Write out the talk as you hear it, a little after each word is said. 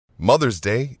Mother's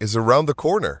Day is around the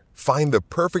corner. Find the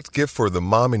perfect gift for the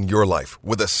mom in your life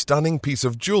with a stunning piece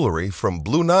of jewelry from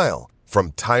Blue Nile.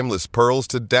 From timeless pearls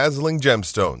to dazzling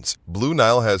gemstones, Blue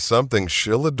Nile has something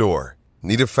she'll adore.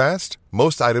 Need it fast?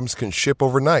 Most items can ship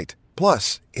overnight.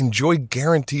 Plus, enjoy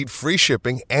guaranteed free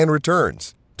shipping and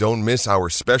returns. Don't miss our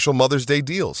special Mother's Day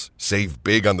deals. Save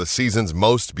big on the season's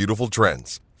most beautiful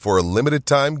trends. For a limited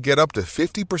time, get up to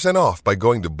 50% off by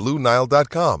going to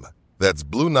BlueNile.com. That's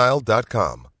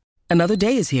BlueNile.com. Another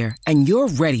day is here, and you're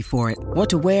ready for it. What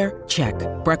to wear? Check.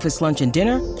 Breakfast, lunch, and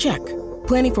dinner? Check.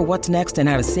 Planning for what's next and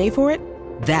how to save for it?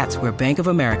 That's where Bank of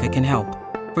America can help.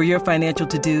 For your financial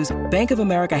to-dos, Bank of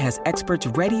America has experts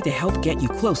ready to help get you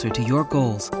closer to your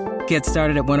goals. Get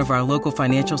started at one of our local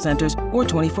financial centers or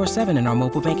 24/7 in our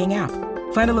mobile banking app.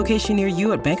 Find a location near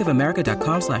you at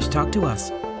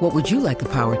bankofamerica.com/talktous. What would you like the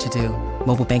power to do?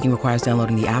 Mobile banking requires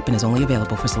downloading the app and is only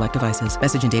available for select devices.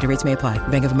 Message and data rates may apply.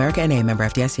 Bank of America N.A., member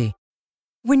FDIC.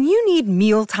 When you need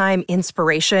mealtime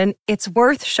inspiration, it's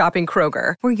worth shopping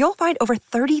Kroger, where you'll find over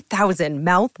 30,000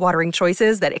 mouth-watering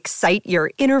choices that excite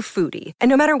your inner foodie. And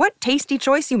no matter what tasty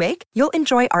choice you make, you'll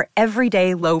enjoy our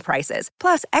everyday low prices,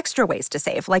 plus extra ways to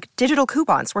save, like digital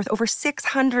coupons worth over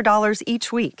 $600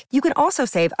 each week. You can also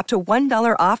save up to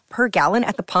 $1 off per gallon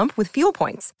at the pump with fuel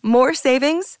points. More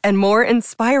savings and more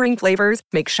inspiring flavors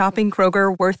make shopping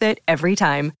Kroger worth it every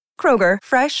time. Kroger,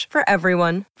 fresh for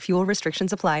everyone. Fuel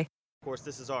restrictions apply. Of course,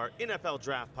 this is our NFL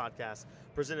Draft podcast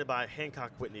presented by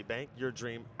Hancock Whitney Bank. Your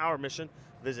dream, our mission.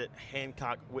 Visit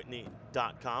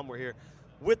HancockWhitney.com. We're here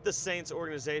with the Saints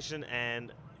organization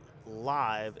and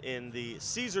live in the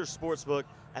Caesars Sportsbook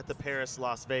at the Paris,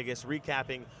 Las Vegas,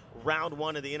 recapping round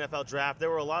one of the NFL Draft. There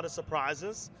were a lot of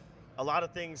surprises, a lot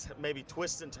of things, maybe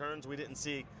twists and turns we didn't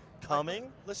see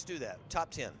coming. Let's do that. Top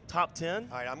 10. Top 10?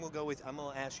 All right, I'm going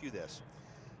to ask you this.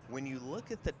 When you look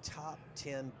at the top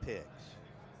 10 picks,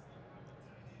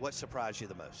 what surprised you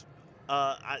the most?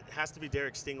 It has to be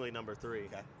Derek Stingley, number 3.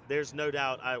 Okay. There's no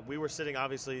doubt. We were sitting,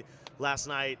 obviously, last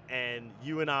night, and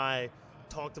you and I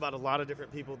talked about a lot of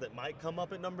different people that might come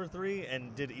up at number 3.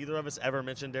 And did either of us ever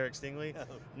mention Derek Stingley?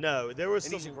 No. There was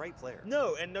and he's a great player.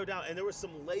 No, and no doubt. And there was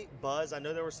some late buzz. I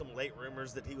know there were some late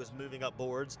rumors that he was moving up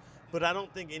boards, but I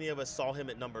don't think any of us saw him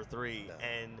at number 3. No.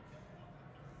 And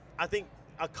I think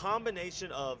a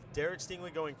combination of Derek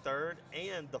Stingley going 3rd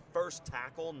and the first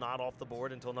tackle not off the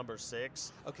board until number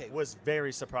 6 was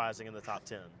very surprising in the top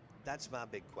 10. That's my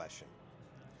big question.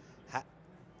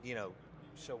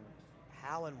 So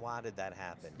how and why did that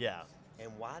happen? Yeah.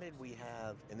 And why did we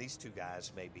have, and these two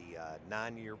guys may be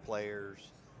 9-year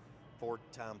players,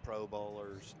 4-time Pro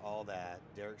Bowlers, all that,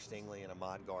 Derek Stingley and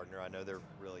Ahmad Gardner. I know they're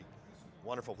really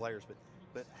wonderful players,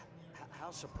 but how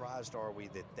surprised are we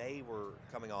that they were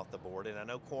coming off the board? And I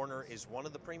know corner is one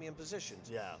of the premium positions.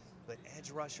 Yeah. But edge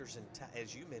rushers and,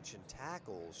 as you mentioned,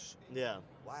 tackles. Yeah.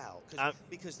 Wow.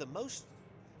 Because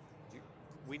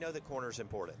we know that corner is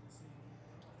important.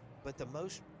 But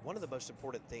one of the most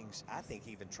important things, I think,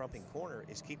 even trumping corner,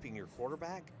 is keeping your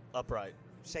quarterback upright,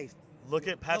 safe. Look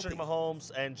at Patrick Mahomes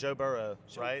and Joe Burrow,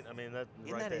 right? I mean,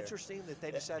 isn't that interesting that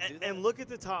they decided to do that? And look at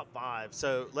the top 5.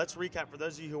 So let's recap for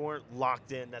those of you who weren't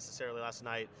locked in necessarily last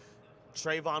night.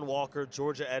 Trayvon Walker,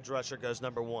 Georgia edge rusher, goes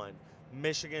number 1.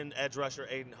 Michigan edge rusher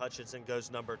Aiden Hutchinson goes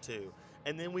number 2.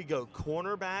 And then we go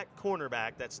cornerback.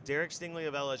 That's Derek Stingley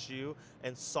of LSU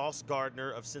and Sauce Gardner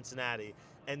of Cincinnati.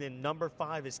 And then number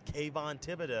 5 is Kayvon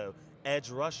Thibodeau, edge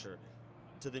rusher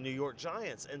to the New York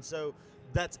Giants. And so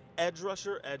that's edge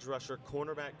rusher,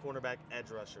 cornerback, edge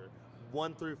rusher,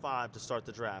 1 through 5 to start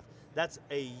the draft. That's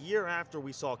a year after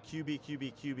we saw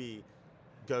QB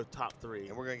go top 3.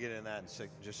 And we're going to get into that in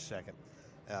just a second.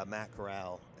 Matt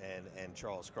Corral and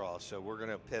Charles Cross. So we're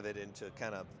going to pivot into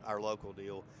kind of our local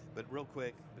deal. But real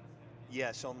quick,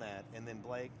 yes, on that. And then,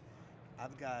 Blake,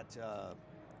 I've got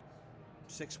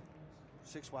 6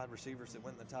 wide receivers that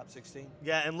went in the top 16.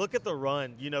 Yeah, and look at the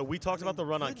run. We talked about the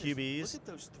run on QBs. Look at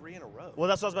those 3 in a row. Well,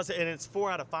 that's what I was about to say, and it's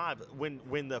 4 out of 5.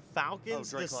 When the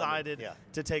Falcons decided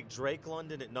to take Drake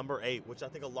London at number 8, which I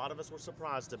think a lot of us were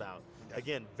surprised about. Okay.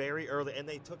 Again, very early, and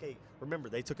they took a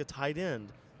tight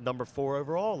end, number 4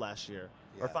 overall last year,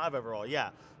 or 5 overall. Yeah,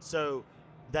 so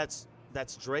that's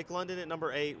Drake London at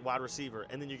number 8, wide receiver.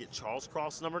 And then you get Charles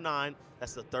Cross, number 9.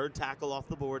 That's the 3rd tackle off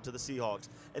the board to the Seahawks.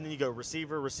 And then you go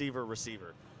receiver.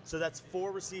 So that's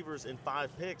 4 receivers in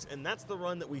 5 picks. And that's the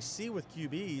run that we see with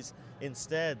QBs.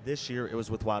 Instead, this year, it was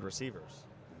with wide receivers.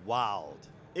 Wild.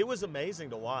 It was amazing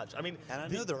to watch. I mean, and I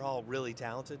know they're all really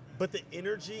talented. But the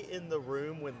energy in the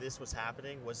room when this was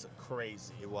happening was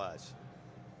crazy. It was.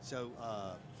 So,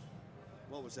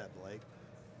 what was that, Blake?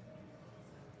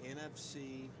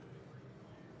 NFC.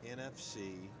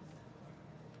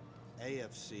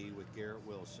 AFC with Garrett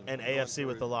Wilson. And AFC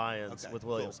with the Lions with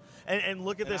Williams. Cool. And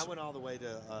look at this. I went all the way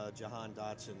to Jahan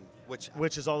Dotson,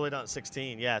 which is all the way down to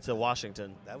 16, to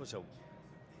Washington. That was a...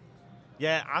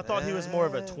 Yeah, I thought he was more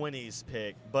of a 20s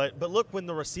pick. But look, when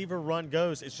the receiver run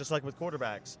goes, it's just like with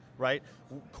quarterbacks, right?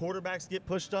 Quarterbacks get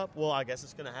pushed up. Well, I guess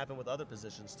it's going to happen with other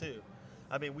positions too.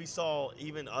 I mean, we saw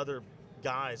even other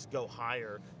guys go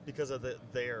higher because of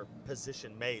their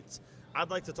position mates. I'd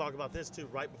like to talk about this too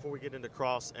right before we get into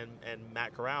Cross and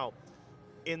Matt Corral.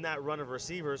 In that run of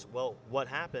receivers, well, what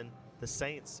happened? The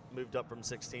Saints moved up from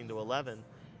 16 to 11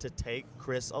 to take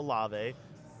Chris Olave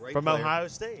from Ohio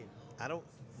State. I don't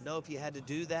know if you had to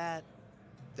do that.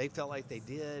 They felt like they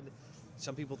did.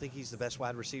 Some people think he's the best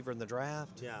wide receiver in the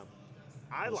draft. Yeah.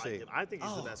 I like him. I think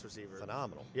he's the best receiver.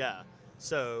 Phenomenal. Yeah.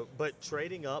 So, but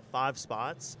trading up 5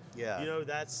 spots,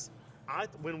 that's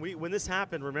when this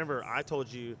happened, remember I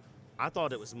told you I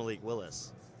thought it was Malik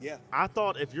Willis. Yeah. I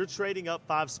thought if you're trading up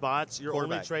 5 spots, you're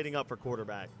only trading up for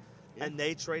quarterback. Yeah. And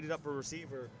they traded up for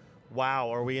receiver.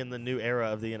 Wow, are we in the new era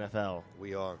of the NFL?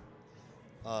 We are.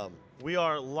 We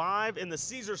are live in the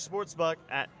Caesars Sportsbook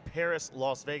at Paris,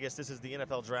 Las Vegas. This is the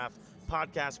NFL Draft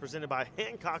podcast presented by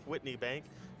Hancock Whitney Bank.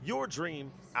 Your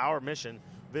dream, our mission.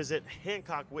 Visit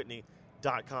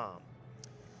HancockWhitney.com.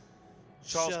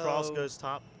 Charles Cross goes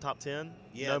top 10.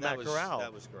 Yeah, Matt Corral.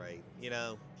 That was great.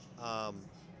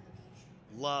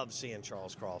 Love seeing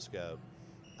Charles Cross go.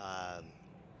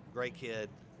 Great kid,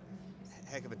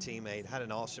 heck of a teammate. Had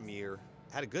an awesome year.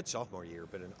 Had a good sophomore year,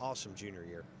 but an awesome junior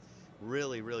year.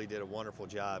 Really, really did a wonderful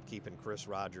job keeping Chris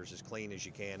Rogers as clean as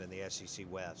you can in the SEC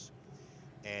West,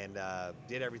 and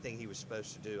did everything he was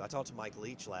supposed to do. I talked to Mike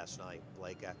Leach last night,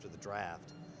 Blake, after the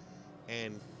draft,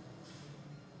 and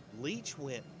Leach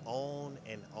went on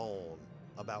and on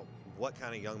about what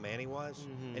kind of young man he was,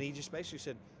 and he just basically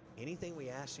said, anything we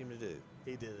asked him to do,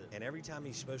 he did it. And every time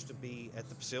he's supposed to be at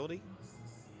the facility,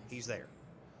 he's there.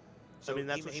 So I mean,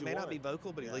 that's he may not be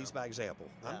vocal, but he leads by example.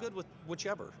 I'm good with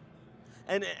whichever.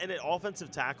 And an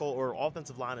offensive tackle or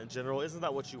offensive line in general, isn't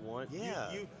that what you want?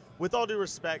 Yeah. You, with all due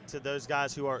respect to those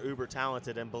guys who are uber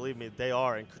talented, and believe me, they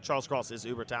are, and Charles Cross is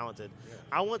uber talented. Yeah.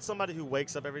 I want somebody who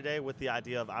wakes up every day with the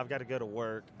idea of I've got to go to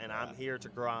work and I'm here to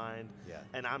grind. Yeah.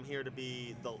 And I'm here to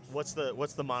be the what's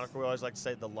the moniker we always like to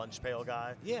say, the lunch pail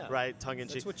guy. Yeah. Right? Tongue in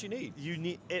cheek. That's what you need. You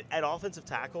need it at offensive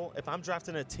tackle. If I'm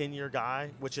drafting a 10-year guy,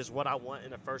 which is what I want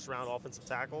in a first-round offensive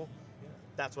tackle.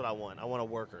 That's what I want. I want a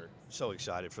worker. So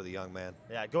excited for the young man.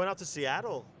 Yeah, going out to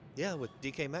Seattle. Yeah, with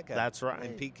DK Metcalf. That's right.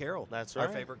 And Pete Carroll. That's right.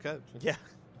 Our favorite coach. Yeah.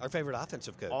 Our favorite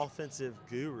offensive coach. Offensive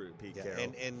guru, Pete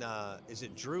Carroll. And is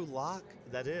it Drew Lock?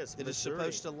 That is. That is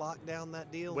supposed to lock down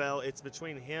that deal? Well, it's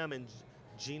between him and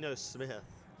Geno Smith.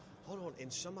 Hold on.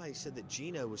 And somebody said that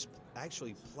Geno was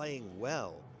actually playing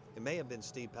well. It may have been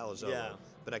Steve Palazzolo,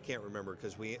 but I can't remember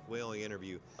because we only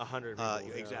interview 100 people.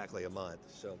 Exactly a month.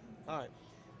 So, all right.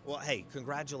 Well, hey,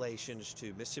 congratulations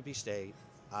to Mississippi State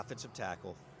offensive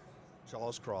tackle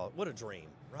Charles Cross. What a dream,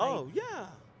 right? Oh, yeah.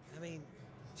 I mean,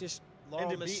 just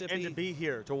Laurel, Mississippi. And to be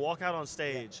here, to walk out on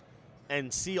stage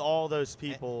and see all those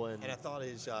people. And I thought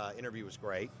his interview was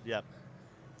great. Yep.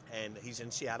 And he's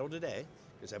in Seattle today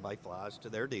because everybody flies to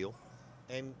their deal.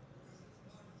 And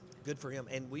good for him.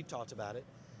 And we've talked about it.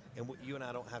 And you and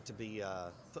I don't have to be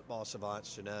football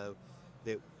savants to know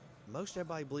that most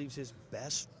everybody believes his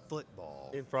best football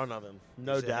in front of him,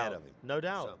 no doubt. Of him. No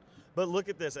doubt. So. But look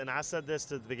at this, and I said this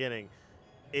to the beginning.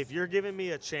 If you're giving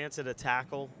me a chance at a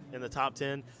tackle in the top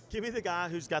 10, give me the guy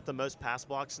who's got the most pass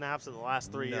block snaps in the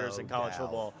last 3 years in college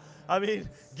football. I mean,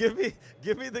 give me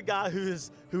the guy who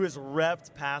has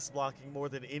repped pass blocking more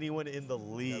than anyone in the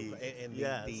league. And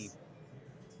the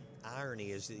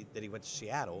irony is that he went to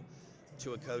Seattle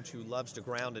to a coach who loves to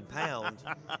ground and pound,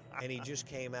 and he just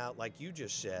came out, like you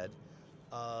just said,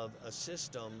 of a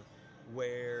system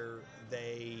where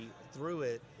they threw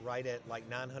it right at like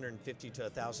 950 to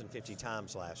 1,050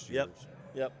 times last year.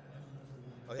 Yep.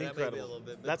 Okay, incredible. That may be a little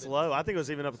bit, that's low. I think it was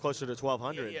even up closer to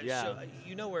 1,200. Yeah. So,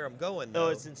 you know where I'm going, though. Oh,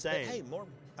 it's insane. But, hey, more.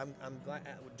 I'm glad.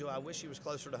 Do I wish he was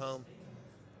closer to home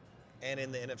and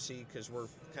in the NFC because we're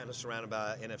kind of surrounded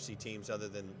by NFC teams other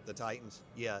than the Titans?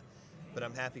 Yeah. But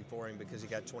I'm happy for him because he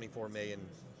got $24 million,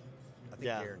 I think,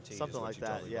 guaranteed. Something like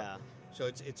that, So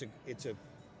it's a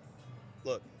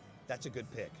look, that's a good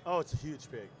pick. Oh, it's a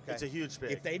huge pick. Okay. It's a huge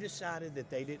pick. If they decided that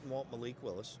they didn't want Malik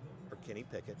Willis or Kenny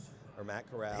Pickett or Matt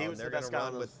Corral, he was they're going to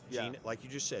run with, like you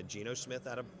just said, Geno Smith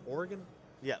out of Oregon?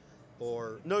 Yeah.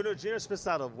 Or No, Geno Smith's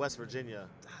out of West Virginia.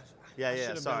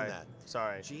 Yeah.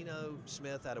 Sorry. Geno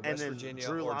Smith out of West Virginia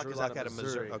Drew or Lock Drew is Lock out of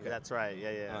Missouri. Okay. That's right.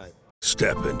 Yeah. All right.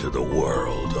 Step into the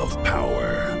world of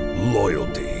power,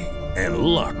 loyalty, and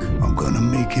luck. I'm going to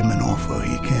make him an offer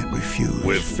he can't refuse. confused.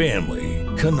 With family,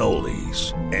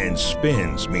 cannolis, and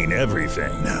spins mean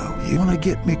everything. Now, you want to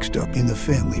get mixed up in the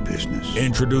family business.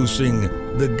 Introducing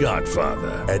The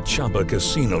Godfather at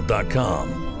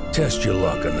ChumbaCasino.com. Test your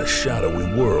luck in the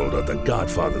shadowy world of The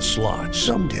Godfather slot.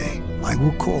 Someday, I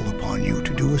will call upon you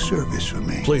to do a service for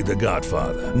me. Play The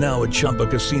Godfather now at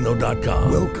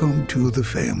ChumbaCasino.com. Welcome to the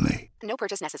family. No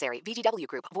purchase necessary. VGW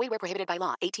Group. Void where prohibited by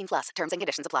law. 18 plus. Terms and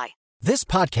conditions apply. This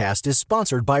podcast is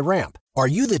sponsored by Ramp. Are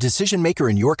you the decision maker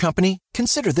in your company?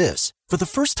 Consider this. For the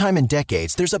first time in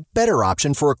decades, there's a better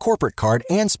option for a corporate card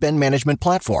and spend management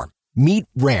platform. Meet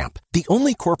Ramp, the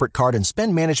only corporate card and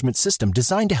spend management system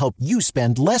designed to help you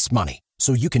spend less money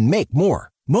so you can make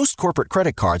more. Most corporate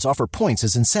credit cards offer points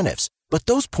as incentives, but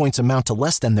those points amount to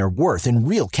less than their worth in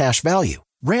real cash value.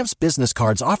 Ramp's business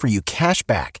cards offer you cash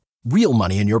back, real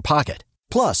money in your pocket.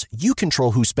 Plus, you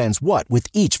control who spends what with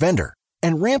each vendor.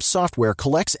 And Ramp's software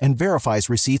collects and verifies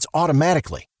receipts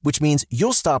automatically, which means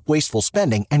you'll stop wasteful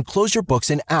spending and close your books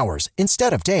in hours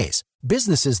instead of days.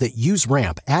 Businesses that use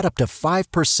Ramp add up to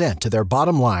 5% to their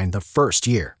bottom line the first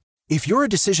year. If you're a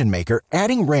decision maker,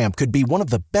 adding Ramp could be one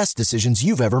of the best decisions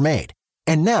you've ever made.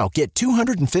 And now get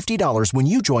 $250 when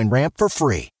you join Ramp for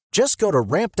free. Just go to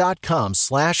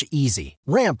ramp.com/easy.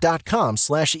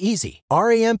 Ramp.com/easy.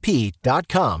 RAMP.com/easy.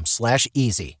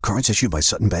 Cards issued by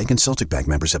Sutton Bank and Celtic Bank,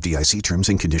 members of FDIC. Terms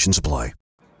and conditions apply.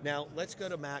 Now, let's go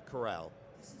to Matt Corral.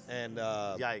 And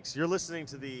Yikes. You're listening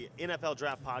to the NFL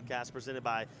Draft Podcast presented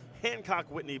by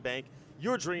Hancock Whitney Bank.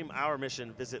 Your dream, our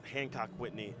mission. Visit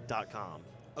HancockWhitney.com.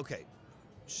 Okay,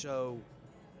 so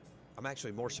I'm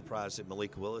actually more surprised that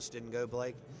Malik Willis didn't go,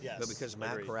 Blake. Yes, but because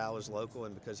Matt agreed. Corral is local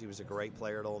and because he was a great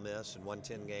player at Ole Miss and won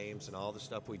 10 games and all the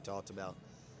stuff we talked about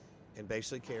and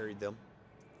basically carried them.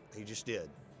 He just did,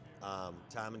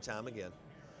 time and time again.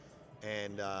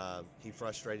 And he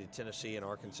frustrated Tennessee and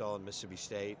Arkansas and Mississippi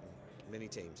State and many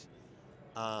teams.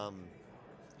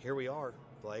 Here we are,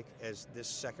 Blake, as this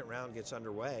second round gets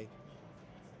underway,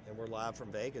 and we're live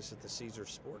from Vegas at the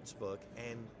Caesars Sportsbook,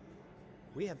 and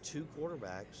we have two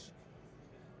quarterbacks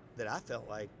that I felt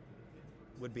like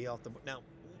would be off the board. Now,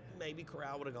 maybe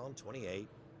Corral would have gone 28,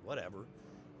 whatever,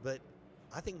 but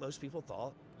I think most people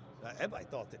thought, everybody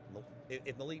thought that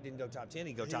if Malik didn't go top 10,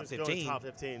 he'd go top 15. Going top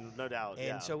 15, no doubt.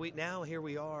 And so here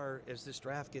we are as this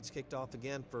draft gets kicked off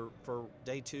again for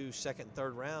day 2, second, and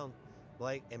third round,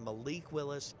 Blake, and Malik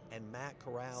Willis and Matt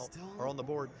Corral are on the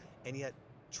board, and yet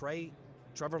Trey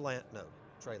Lance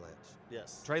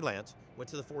went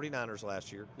to the 49ers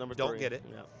last year. Number 3. Don't get get it.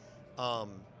 Yeah.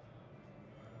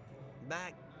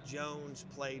 Mac Jones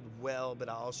played well, but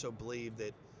I also believe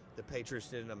that the Patriots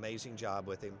did an amazing job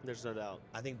with him. There's no doubt.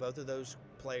 I think both of those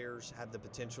players have the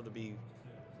potential to be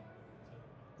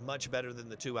much better than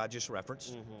the two I just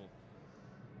referenced. Mm-hmm.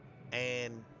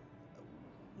 And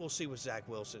we'll see with Zach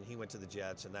Wilson. He went to the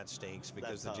Jets, and that stinks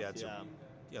because the Jets are,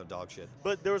 dog shit.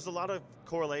 But there was a lot of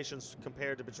correlations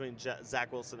compared to between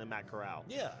Zach Wilson and Matt Corral.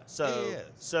 Yeah.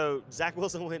 So Zach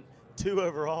Wilson went 2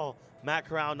 overall. Matt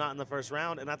Corral not in the first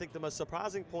round. And I think the most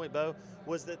surprising point, Bo,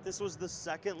 was that this was the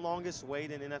second longest wait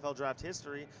in NFL draft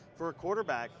history for a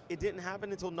quarterback. It didn't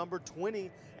happen until number 20.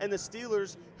 And the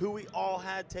Steelers, who we all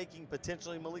had taking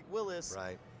potentially Malik Willis,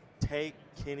 take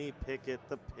Kenny Pickett,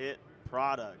 the Pitt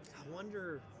product. I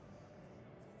wonder,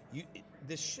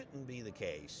 this shouldn't be the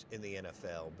case in the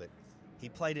NFL, but he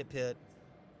played at Pitt.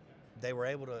 They were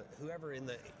able to, whoever in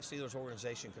the Steelers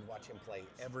organization could watch him play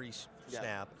every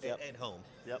snap at home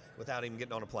without even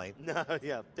getting on a plane.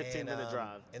 15-minute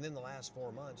drive. And then the last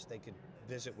 4 months, they could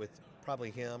visit with probably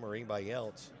him or anybody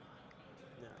else.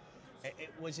 Yeah.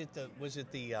 Was it the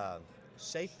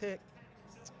safe pick?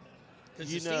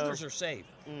 Because the Steelers are safe.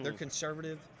 They're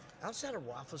conservative. Outside of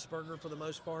Roethlisberger for the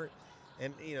most part,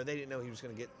 and they didn't know he was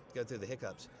going to go through the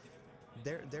hiccups.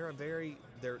 They're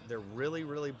really,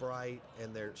 really bright,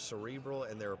 and they're cerebral,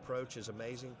 and their approach is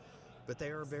amazing, but they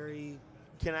are very.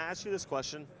 Can I ask you this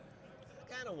question?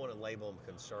 I don't want to label them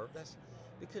conservative. That's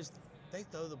because they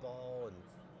throw the ball and.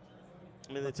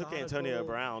 I mean, they took Antonio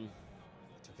Brown.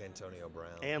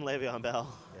 And Le'Veon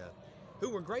Bell. Yeah, who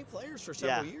were great players for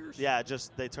several years. Yeah,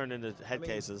 just they turned into head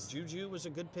cases. Juju was a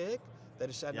good pick. They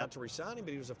decided not to re-sign him,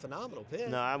 but he was a phenomenal pick.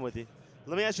 No, I'm with you.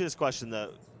 Let me ask you this question,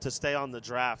 though, to stay on the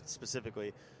draft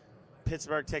specifically.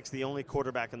 Pittsburgh takes the only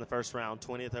quarterback in the first round,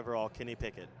 20th overall, Kenny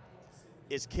Pickett.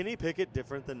 Is Kenny Pickett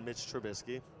different than Mitch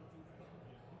Trubisky?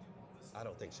 I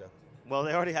don't think so. Well,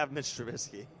 they already have Mitch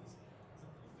Trubisky.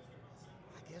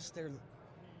 I guess they're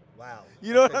 – wow.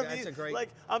 You know what I mean? That's a great – like,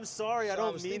 I'm sorry, I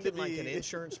don't mean to be – like an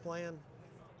insurance plan.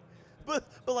 But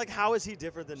like, how is he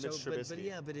different than Mitch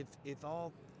Trubisky? But if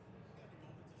all –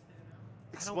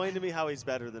 Explain to me how he's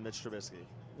better than Mitch Trubisky.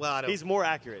 Well, I don't. He's more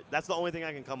accurate. That's the only thing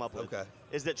I can come up with. Okay.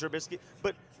 Is that Trubisky?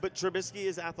 But Trubisky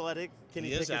is athletic.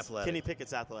 He is athletic. Kenny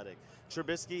Pickett's athletic.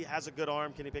 Trubisky has a good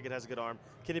arm. Kenny Pickett has a good arm.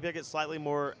 Kenny Pickett's slightly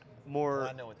more Well,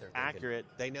 I know what they're accurate.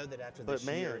 Thinking. They know that after But this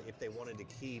year, man. if they wanted to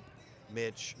keep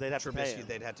Mitch They'd have to pay Trubisky, him.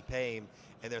 they'd have to pay him,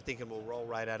 and they're thinking we'll roll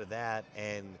right out of that,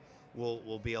 and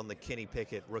we'll be on the Kenny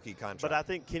Pickett rookie contract. But I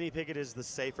think Kenny Pickett is the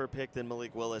safer pick than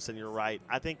Malik Willis, and you're right.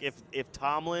 I think if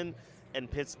Tomlin and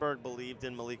Pittsburgh believed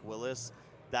in Malik Willis,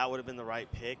 that would have been the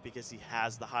right pick because he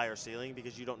has the higher ceiling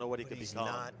because you don't know what he could he's become.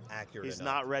 not accurate He's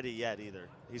enough. not ready yet either.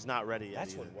 He's not ready yet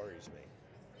That's either. what worries me.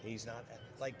 He's not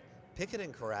like Pickett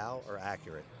and Corral are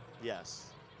accurate.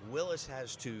 Yes. Willis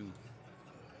has to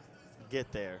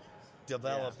Get there.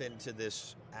 develop into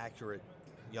this accurate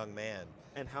young man.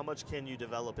 And how much can you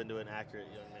develop into an accurate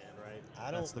young man, right?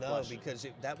 I That's don't the know question. because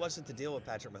that wasn't the deal with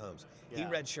Patrick Mahomes. He Yeah.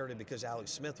 redshirted because Alex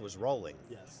Smith was rolling.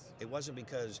 Yes. It wasn't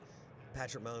because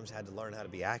Patrick Mahomes had to learn how to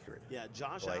be accurate. Yeah,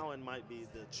 Josh Like- Allen might be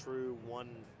the true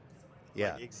one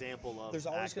Yeah. example of There's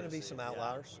always going to be accuracy. some Yeah.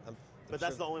 outliers. But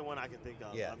that's the only one I can think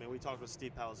of. Yeah. I mean, we talked with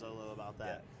Steve Palazzolo about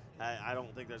that. I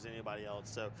don't think there's anybody else.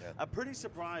 So Yeah. I'm pretty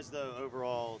surprised, though,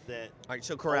 overall, that All right,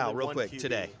 so Corral, only real one quick, QB.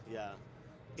 today. Yeah.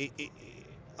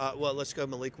 Well, let's go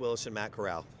Malik Willis and Matt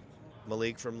Corral.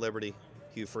 Malik from Liberty,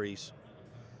 Hugh Freeze,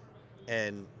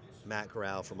 and Matt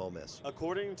Corral from Ole Miss.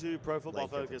 According to Pro Football Lane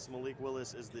Kiffin. Focus, Malik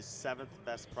Willis is the 7th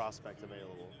best prospect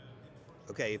available.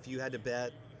 Okay, if you had to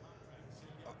bet,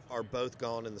 are both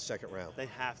gone in the second round? They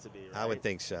have to be, right? I would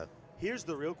think so. Here's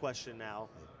the real question now.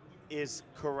 Is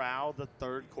Corral the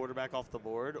third quarterback off the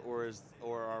board, or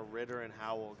are Ritter and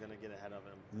Howell going to get ahead of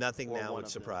him? Nothing Or now one would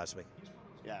of them? surprise me.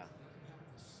 Yeah.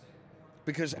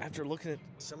 Because after looking at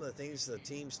some of the things the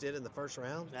teams did in the first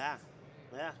round, Yeah.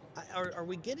 Yeah. are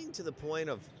we getting to the point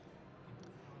of,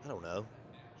 I don't know,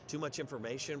 too much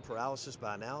information, paralysis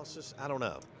by analysis? I don't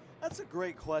know. That's a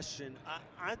great question.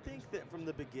 I think that from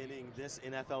the beginning, this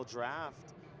NFL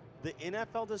draft, the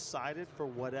NFL decided for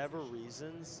whatever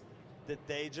reasons that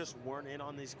they just weren't in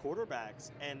on these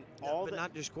quarterbacks. And But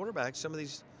not just quarterbacks. Some of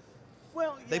these,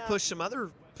 well, yeah, they pushed some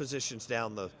other positions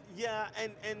down the. Yeah,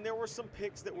 and there were some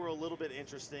picks that were a little bit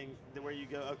interesting where you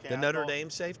go, okay. The I Notre thought- Dame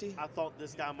safety? I thought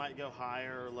this guy might go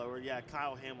higher or lower. Yeah,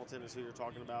 Kyle Hamilton is who you're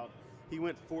talking about. He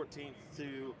went 14th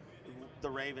to the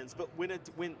Ravens. But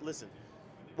listen,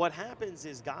 what happens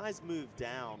is guys move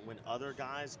down when other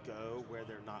guys go where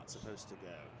they're not supposed to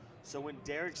go. So when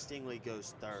Derek Stingley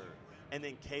goes 3rd, and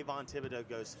then Kayvon Thibodeau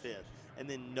goes 5th, and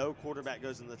then no quarterback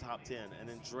goes in the top 10, and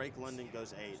then Drake London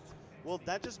goes 8th. Well,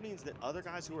 that just means that other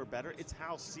guys who are better, it's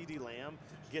how CeeDee Lamb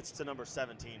gets to number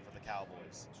 17 for the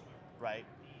Cowboys, right?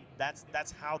 That's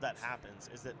how that happens,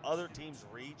 is that other teams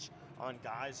reach on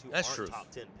guys who That's aren't true. top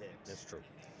 10 picks. That's true.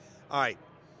 All right.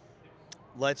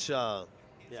 Let's. Yeah.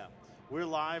 We're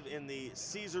live in the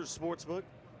Caesars Sportsbook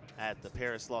at the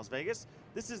Paris, Las Vegas.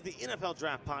 This is the NFL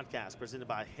Draft Podcast presented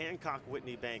by Hancock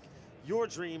Whitney Bank. Your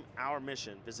dream, our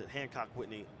mission. Visit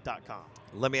HancockWhitney.com.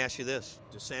 Let me ask you this: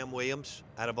 do Sam Williams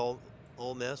out of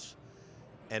Ole Miss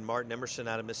and Martin Emerson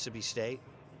out of Mississippi State,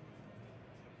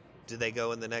 do they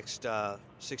go in the next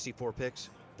 64 picks?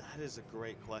 That is a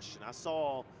great question. I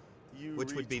saw you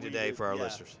Which would be today retweeted- for our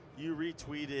listeners. You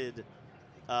retweeted,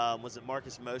 was it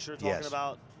Marcus Mosher talking Yes.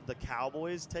 about the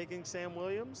Cowboys taking Sam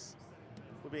Williams?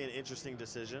 Would be an interesting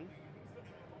decision.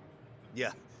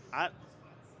 Yeah.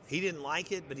 He didn't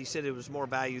like it, but he said it was more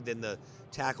value than the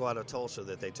tackle out of Tulsa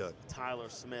that they took. Tyler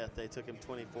Smith, they took him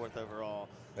 24th overall.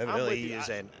 Evidently, he is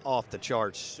an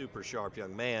off-the-charts, super sharp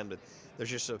young man, but there's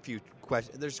just a few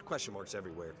questions. There's question marks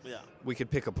everywhere. Yeah. We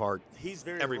could pick apart He's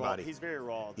very everybody. Raw. He's very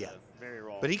raw. Though. Yeah. Very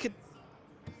raw. But he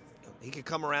could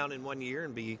come around in 1 year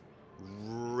and be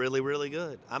really, really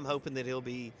good. I'm hoping that he'll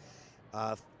be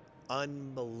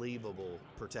unbelievable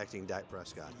protecting Dak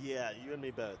Prescott. Yeah, you and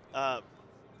me both.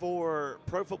 For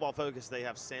Pro Football Focus, they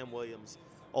have Sam Williams,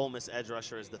 Ole Miss edge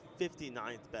rusher, as the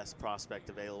 59th best prospect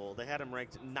available. They had him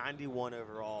ranked 91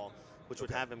 overall, which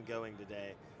would have him going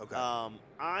today. Okay.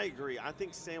 I agree. I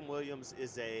think Sam Williams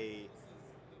is a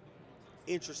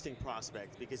interesting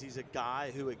prospect because he's a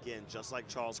guy who, again, just like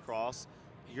Charles Cross,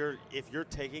 if you're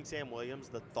taking Sam Williams,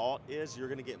 the thought is you're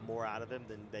going to get more out of him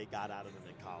than they got out of him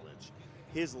in college.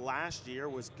 His last year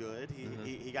was good.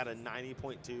 He got a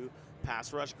 90.2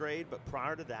 pass rush grade, but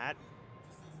prior to that,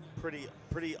 pretty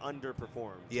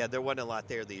underperformed. Yeah, there wasn't a lot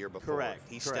there the year before. Correct.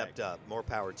 He stepped up. More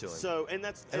power to him. So, and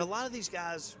a lot of these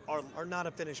guys are not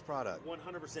a finished product.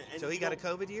 100%. And so he got a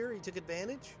COVID year. He took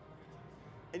advantage.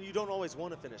 And you don't always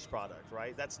want a finished product,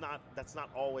 right? That's not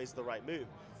always the right move.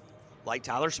 Like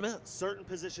Tyler Smith. Certain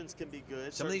positions can be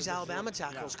good. Some of these certain Alabama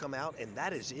positions- tackles come out, and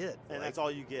that is it. And that's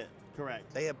all you get.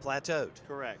 Correct. They have plateaued.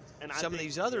 Correct. And Some of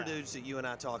these other dudes that you and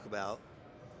I talk about,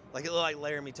 like it looked like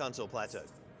Laramie Tunsil plateaued.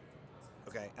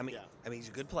 Okay, I mean he's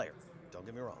a good player. Don't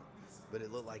get me wrong, but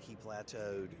it looked like he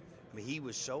plateaued. I mean, he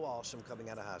was so awesome coming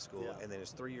out of high school, and then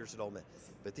his 3 years at Ole Miss.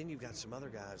 But then you've got some other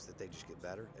guys that they just get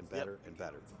better and better and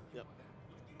better. Yep.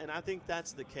 And I think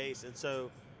that's the case. And so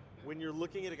when you're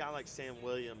looking at a guy like Sam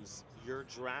Williams, you're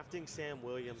drafting Sam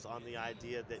Williams on the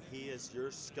idea that he is your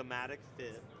schematic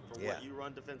fit for what you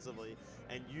run defensively,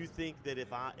 and you think that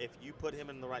if you put him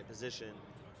in the right position,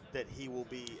 that he will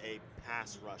be a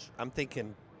pass rusher. I'm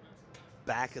thinking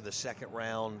back of the second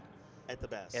round. At the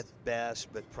best. At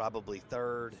best, but probably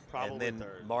third. Probably and then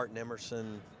third. Martin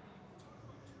Emerson.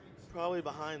 Probably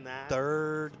behind that.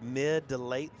 Third, mid to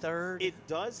late third. It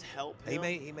does help him.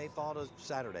 He may fall to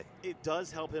Saturday. It does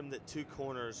help him that 2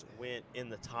 corners went in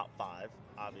the top 5,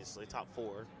 obviously, top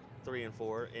 4, 3 and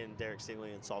 4 in Derek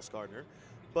Stingley and Sauce Gardner.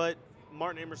 But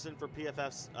Martin Emerson for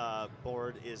PFF's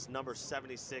board is number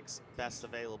 76 best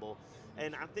available.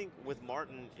 And I think with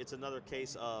Martin, it's another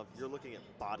case of you're looking at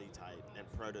body type and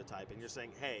prototype, and you're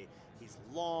saying, hey, he's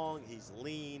long, he's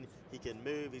lean, he can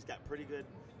move, he's got pretty good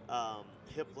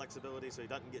hip flexibility so he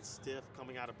doesn't get stiff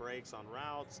coming out of breaks on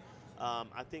routes.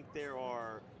 I think there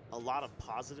are a lot of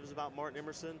positives about Martin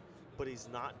Emerson, but he's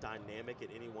not dynamic at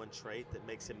any one trait that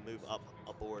makes him move up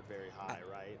a board very high,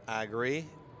 right? I agree.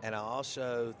 And I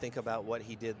also think about what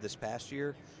he did this past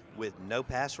year with no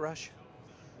pass rush.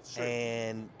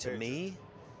 And to me,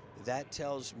 that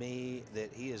tells me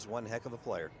that he is one heck of a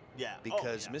player. Yeah.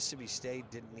 Because Mississippi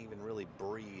State didn't even really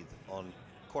breathe on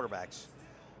quarterbacks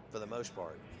for the most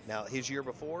part. Now, his year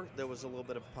before, there was a little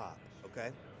bit of a pop, okay?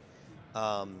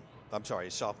 I'm sorry,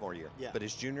 his sophomore year. Yeah. But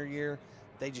his junior year,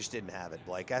 they just didn't have it.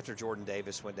 Like, after Jordan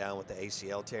Davis went down with the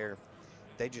ACL tear,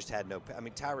 they just had no – I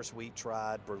mean, Tyrus Wheat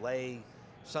tried. Burley,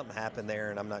 something happened there,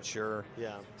 and I'm not sure.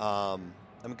 Yeah.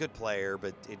 I'm a good player,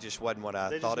 but it just wasn't what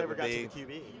I they thought just it would never be. got to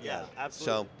the QB. Yeah,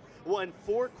 absolutely. Well, and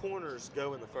 4 corners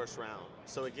go in the first round.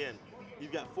 So, again,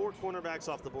 you've got 4 cornerbacks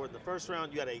off the board in the first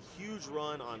round. You got a huge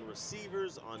run on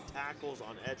receivers, on tackles,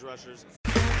 on edge rushers.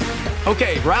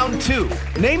 Okay, round 2.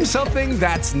 Name something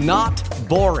that's not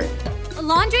boring. A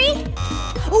laundry?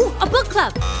 Ooh, a book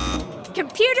club.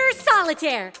 Computer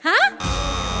solitaire, huh?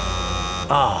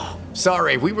 Ah,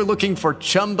 sorry, we were looking for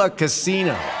Chumba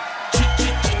Casino.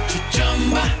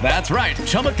 That's right.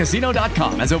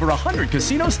 ChumbaCasino.com has over 100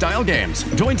 casino-style games.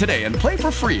 Join today and play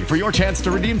for free for your chance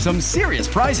to redeem some serious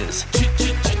prizes.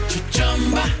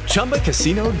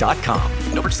 ChumbaCasino.com.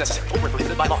 No purchase necessary. Void where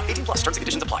prohibited by law. 18+ terms and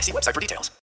conditions apply. See website for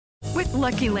details. With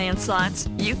Lucky Land Slots,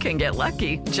 you can get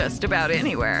lucky just about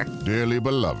anywhere. Dearly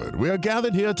beloved, we are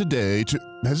gathered here today to...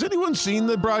 Has anyone seen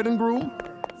the bride and groom?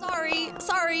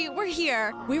 Sorry, we're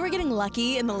here. We were getting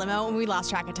lucky in the limo and we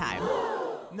lost track of time.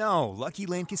 No, Lucky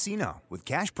Land Casino, with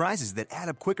cash prizes that add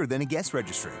up quicker than a guest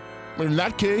registry. In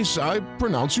that case, I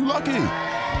pronounce you lucky.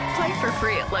 Play for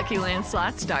free at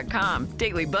LuckyLandSlots.com.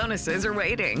 Daily bonuses are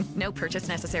waiting. No purchase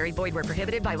necessary. Void where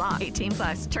prohibited by law.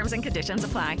 18+. Terms and conditions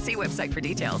apply. See website for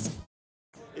details.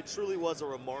 It truly was a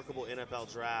remarkable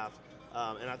NFL draft.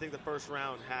 And I think the first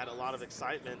round had a lot of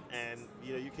excitement, and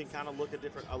you can kind of look at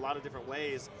a lot of different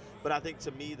ways. But I think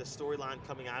to me, the storyline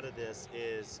coming out of this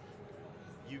is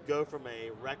you go from a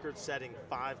record-setting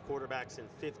 5 quarterbacks and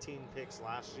 15 picks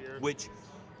last year. Which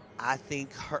I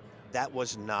think that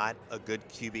was not a good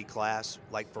QB class,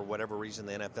 like for whatever reason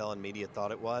the NFL and media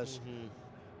thought it was. Mm-hmm.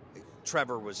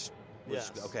 Trevor was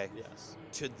okay. Yes.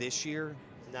 To this year,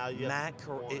 now you Matt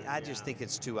I just think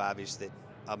it's too obvious that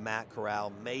a Matt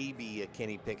Corral, maybe a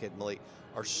Kenny Pickett, Malik,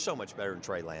 are so much better than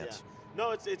Trey Lance. Yeah.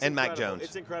 No, it's and Mac Jones.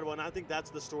 It's incredible, and I think that's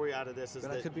the story out of this is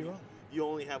but that I could be wrong. You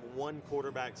only have 1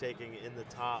 quarterback taking in the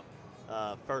top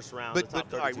first round. But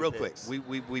all right, real quick,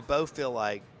 we both feel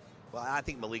like, well, I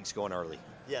think Malik's going early.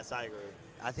 Yes, I agree.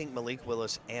 I think Malik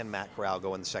Willis and Matt Corral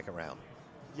go in the second round.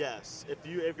 Yes, if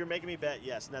you're making me bet,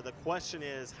 yes. Now the question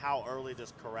is, how early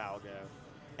does Corral go?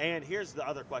 And here's the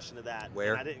other question to that.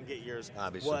 Where? And I didn't get yours.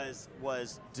 Obviously.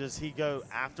 Was does he go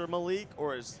after Malik,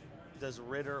 or does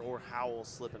Ritter or Howell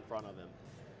slip in front of him?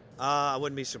 I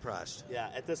wouldn't be surprised. Yeah,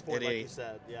 at this point, like you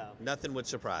said, yeah. Nothing would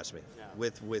surprise me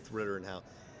with Ritter and Howell.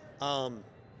 All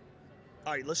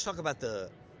right, let's talk about the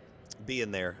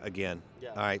being there again. Yeah.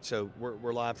 All right, so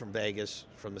we're live from Vegas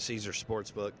from the Caesars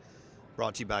Sportsbook,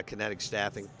 brought to you by Kinetic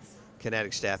Staffing,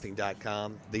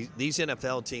 kineticstaffing.com. These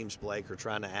NFL teams, Blake, are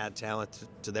trying to add talent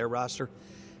to their roster,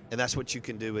 and that's what you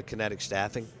can do with Kinetic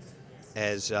Staffing,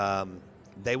 as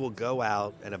they will go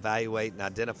out and evaluate and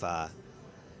identify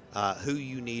who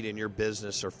you need in your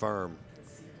business or firm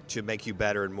to make you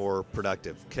better and more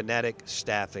productive.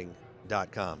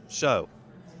 kineticstaffing.com. So,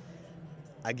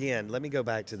 again, let me go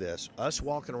back to this. Us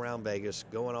walking around Vegas,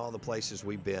 going all the places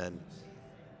we've been,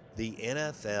 the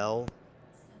NFL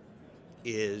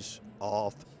is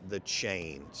off the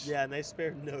chains. Yeah, and they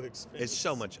spared no expense. It's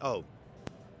so much. Oh,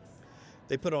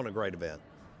 they put on a great event.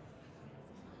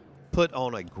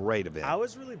 I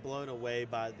was really blown away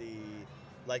by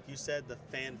like you said, the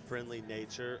fan-friendly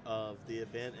nature of the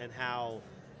event and how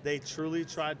they truly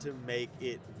tried to make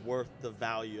it worth the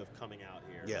value of coming out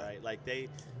here. Yeah. Right? Like they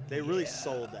really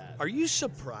sold that. Are you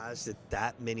surprised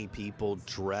that many people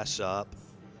dress up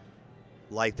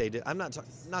like they did? I'm not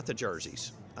not the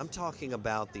jerseys. I'm talking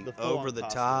about the over the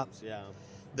top. Yeah.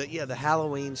 The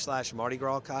Halloween / Mardi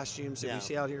Gras costumes that we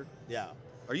see out here. Yeah.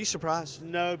 Are you surprised?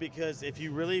 No, because if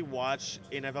you really watch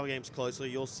NFL games closely,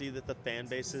 you'll see that the fan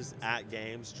bases at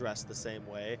games dress the same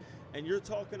way. And you're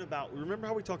talking about, remember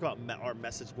how we talk about our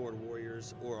message board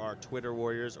warriors or our Twitter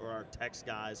warriors or our text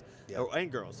guys and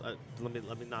girls. Let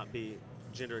me not be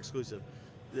gender exclusive.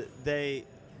 They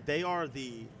are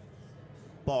the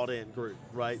bought-in group,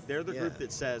 right? They're the group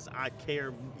that says, I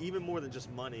care even more than just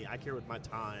money. I care with my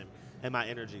time and my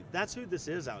energy. That's who this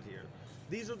is out here.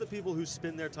 These are the people who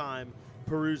spend their time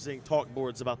perusing talk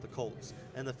boards about the Colts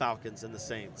and the Falcons and the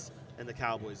Saints and the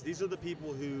Cowboys. These are the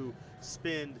people who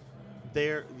spend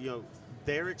their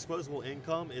exposable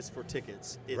income is for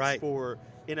tickets. It's for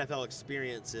NFL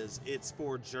experiences. It's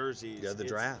for jerseys. Yeah, the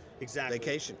draft. Exactly.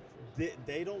 Vacation.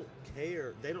 They don't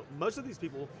care. Most of these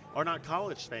people are not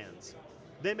college fans.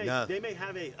 They may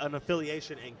have an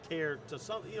affiliation and care to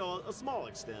some, a small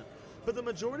extent. But the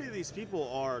majority of these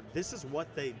people this is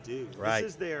what they do. Right.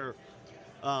 This is their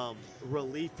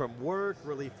relief from work,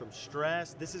 relief from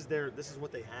stress. This is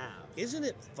what they have. Isn't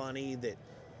it funny that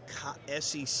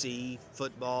SEC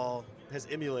football has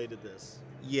emulated this?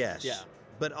 Yes. Yeah.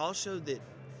 But also that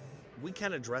we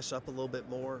kind of dress up a little bit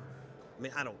more. I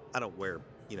mean, I don't wear,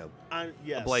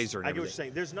 a blazer and I get what everything. you're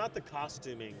saying. There's not the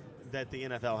costuming that the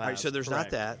NFL has. All right, so there's not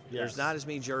that. Yes. There's not as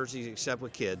many jerseys except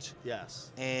with kids.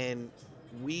 Yes. And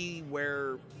we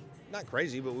wear, not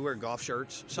crazy, but we wear golf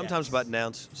shirts, sometimes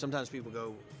button-downs. Sometimes people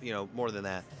go, more than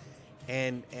that.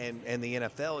 And the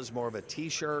NFL is more of a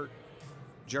T-shirt,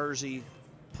 jersey,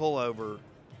 pullover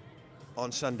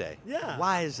on Sunday. Yeah.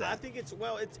 Why is that? I think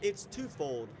it's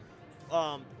twofold.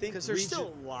 Because there's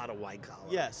still a lot of white collar.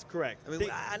 Yes, correct. I mean,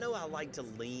 I know I like to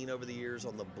lean over the years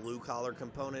on the blue collar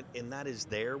component, and that is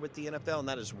there with the NFL, and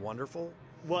that is wonderful.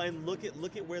 Well, and look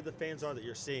at where the fans are that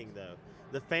you're seeing, though.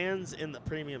 The fans in the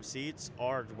premium seats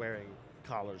are wearing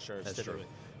collared shirts. That's typically. true.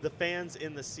 The fans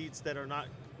in the seats that are not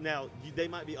now, they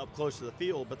might be up close to the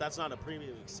field, but that's not a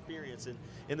premium experience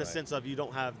in the sense of you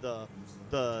don't have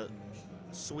the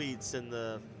suites and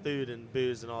the food and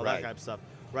booze and all that type of stuff.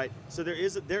 Right. So there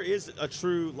is a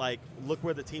true, look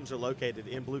where the teams are located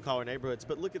in blue-collar neighborhoods.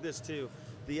 But look at this, too.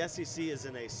 The SEC is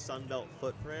in a Sunbelt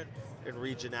footprint, and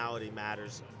regionality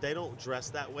matters. They don't dress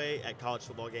that way at college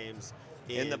football games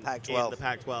in the Pac-12. In the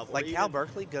Pac-12. Like Cal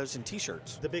Berkeley goes in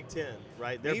T-shirts. The Big Ten,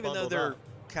 right? Even though they're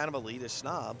kind of elitist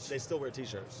snobs. They still wear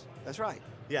T-shirts. That's right.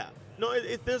 Yeah. No,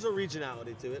 there's a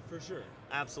regionality to it, for sure.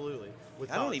 Absolutely. With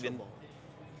college football.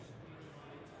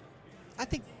 I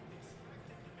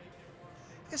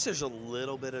guess there's a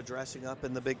little bit of dressing up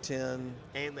in the Big Ten.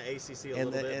 And the ACC a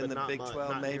little bit, and but the not Big much,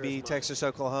 12, not maybe Texas,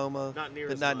 Oklahoma. Not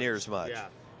near as much. Yeah.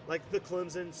 Like the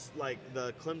Clemson's,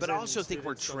 But I also think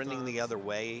we're trending the other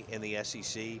way in the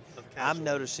SEC. I'm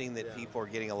noticing that people are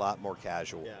getting a lot more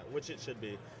casual. Yeah, which it should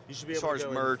be. You should be as able far to as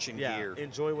go merch and gear.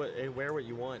 Enjoy and wear what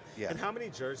you want. Yeah. And how many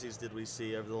jerseys did we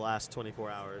see over the last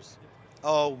 24 hours?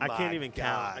 Oh, my I can't even gosh.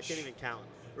 count. I can't even count.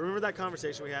 Remember that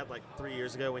conversation we had 3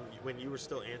 years ago when you were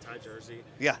still anti-jersey?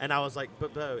 Yeah. And I was like,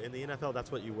 but Bo, in the NFL, that's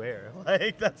what you wear.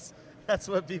 That's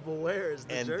what people wear is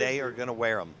the and jersey. they are going to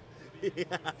wear them. Yeah.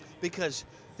 Because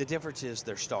the difference is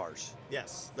they're stars.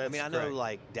 Yes. I mean, I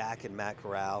know Dak and Matt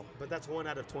Corral. But that's 1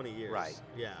 out of 20 years. Right.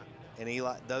 Yeah. And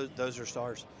Eli, those are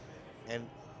stars.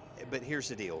 But here's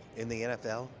the deal. In the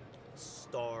NFL,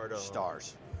 Stardom.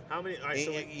 Stars. How many? All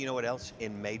right, you know what else?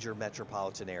 In major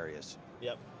metropolitan areas.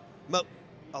 Yep.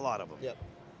 A lot of them. Yep.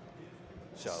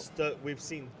 So we've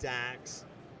seen Dax,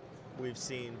 we've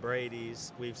seen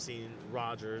Brady's, we've seen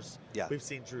Rodgers, we've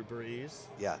seen Drew Brees,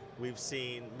 we've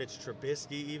seen Mitch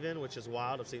Trubisky even, which is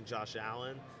wild. I've seen Josh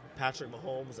Allen, Patrick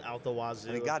Mahomes out the wazoo.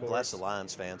 I mean, God bless the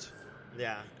Lions fans.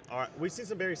 Yeah. All right. We've seen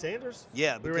some Barry Sanders.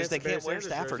 Yeah, because they can't wear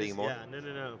Stafford anymore. Yeah.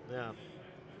 No. Yeah.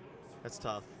 That's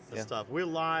tough. That's tough. We're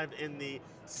live in the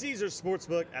Caesars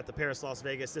Sportsbook at the Paris, Las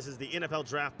Vegas. This is the NFL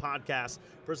Draft Podcast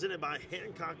presented by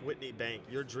Hancock Whitney Bank.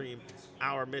 Your dream,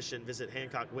 our mission. Visit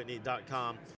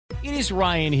HancockWhitney.com. It is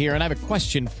Ryan here, and I have a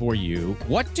question for you.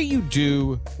 What do you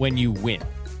do when you win?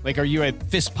 Are you a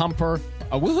fist pumper?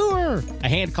 A woo-hooer, a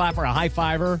hand clapper, a high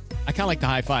fiver. I kind of like the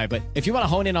high five, but if you want to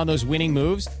hone in on those winning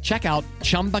moves, check out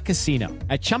Chumba Casino.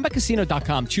 At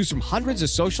ChumbaCasino.com, choose from hundreds of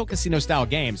social casino style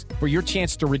games for your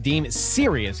chance to redeem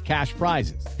serious cash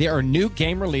prizes. There are new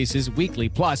game releases weekly,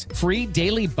 plus free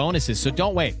daily bonuses. So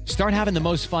don't wait. Start having the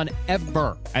most fun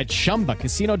ever at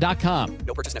ChumbaCasino.com.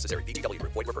 No purchase necessary. VGW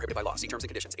Group. Void where prohibited by law. See terms and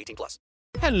conditions. 18+.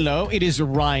 Hello, it is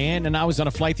Ryan, and I was on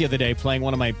a flight the other day playing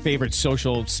one of my favorite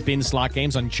social spin slot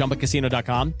games on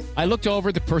ChumbaCasino.com. I looked over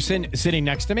at the person sitting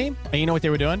next to me, and you know what they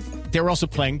were doing? They were also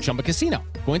playing Chumba Casino.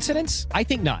 Coincidence? I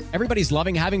think not. Everybody's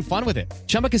loving having fun with it.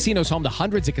 Chumba Casino is home to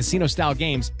hundreds of casino-style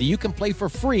games that you can play for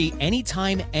free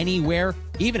anytime, anywhere,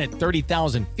 even at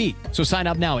 30,000 feet. So sign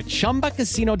up now at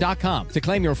ChumbaCasino.com to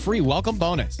claim your free welcome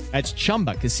bonus. That's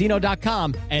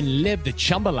ChumbaCasino.com and live the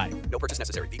Chumba life. No purchase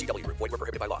necessary. VGW Group. Void where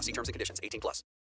prohibited by law. See terms and conditions. 18+.